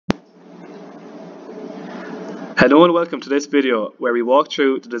Hello and welcome to this video where we walk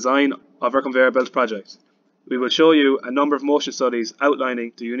through the design of our conveyor belt project. We will show you a number of motion studies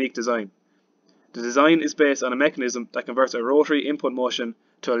outlining the unique design. The design is based on a mechanism that converts a rotary input motion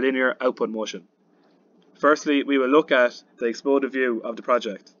to a linear output motion. Firstly, we will look at the exploded view of the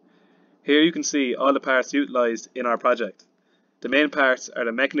project. Here you can see all the parts utilised in our project. The main parts are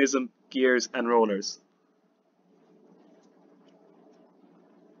the mechanism, gears and rollers.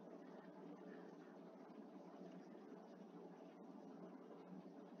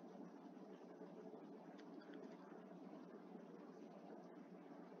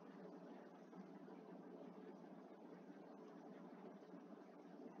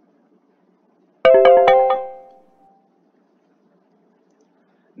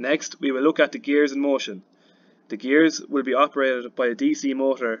 Next, we will look at the gears in motion. The gears will be operated by a DC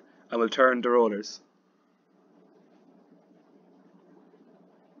motor and will turn the rollers.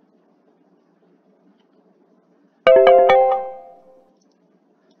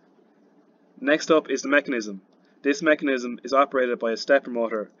 Next up is the mechanism. This mechanism is operated by a stepper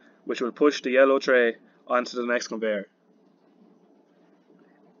motor which will push the yellow tray onto the next conveyor.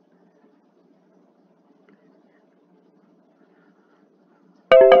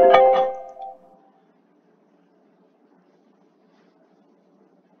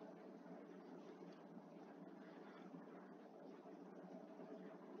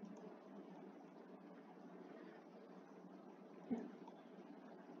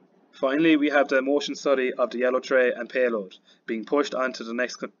 Finally, we have the motion study of the yellow tray and payload being pushed onto the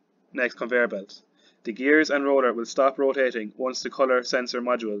next conveyor belt. The gears and roller will stop rotating once the colour sensor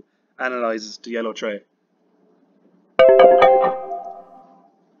module analyses the yellow tray.